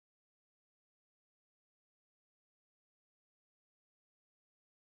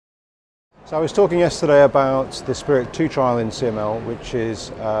So I was talking yesterday about the SPIRIT2 trial in CML, which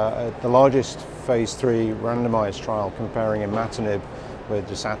is the largest phase 3 randomized trial comparing Imatinib with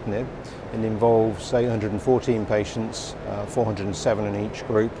Dasatinib. It involves 814 patients, 407 in each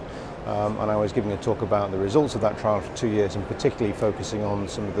group, and I was giving a talk about the results of that trial for 2 years, and particularly focusing on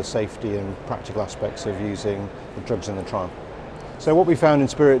some of the safety and practical aspects of using the drugs in the trial. So what we found in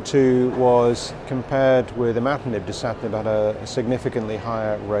SPIRIT2 was, compared with Imatinib, Dasatinib had a significantly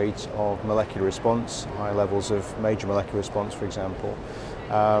higher rate of molecular response, high levels of major molecular response, for example.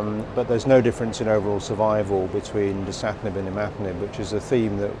 But there's no difference in overall survival between Dasatinib and Imatinib, which is a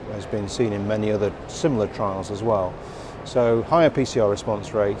theme that has been seen in many other similar trials as well. So higher PCR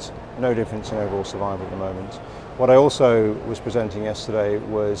response rates, no difference in overall survival at the moment. What I also was presenting yesterday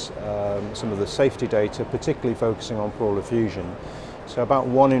was some of the safety data, particularly focusing on pleural effusion. So about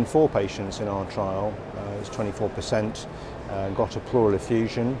 1 in 4 patients in our trial, it was 24%, got a pleural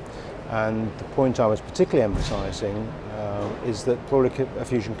effusion. And the point I was particularly emphasising is that pleural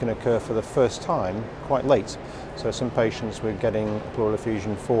effusion can occur for the first time quite late. So some patients were getting pleural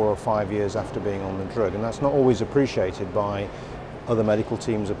effusion 4 or 5 years after being on the drug, and that's not always appreciated by other medical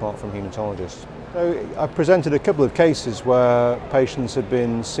teams apart from haematologists. So I presented a couple of cases where patients had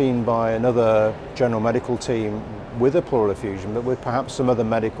been seen by another general medical team with a pleural effusion, but with perhaps some other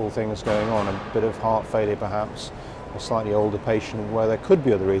medical things going on, a bit of heart failure perhaps, a slightly older patient where there could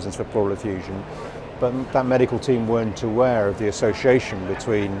be other reasons for pleural effusion, but that medical team weren't aware of the association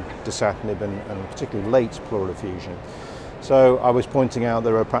between Dasatinib and particularly late pleural effusion. So I was pointing out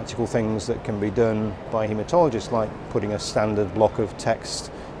there are practical things that can be done by haematologists, like putting a standard block of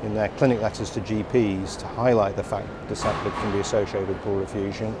text in their clinic letters to GPs to highlight the fact that Dasatinib can be associated with pleural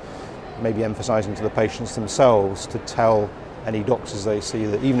effusion, maybe emphasising to the patients themselves to tell any doctors they see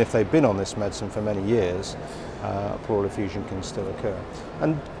that even if they've been on this medicine for many years, pleural effusion can still occur.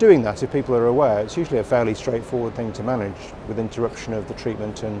 And doing that, if people are aware, it's usually a fairly straightforward thing to manage with interruption of the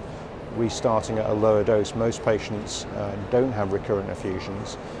treatment and restarting at a lower dose. Most patients don't have recurrent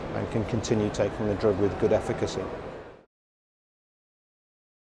effusions and can continue taking the drug with good efficacy.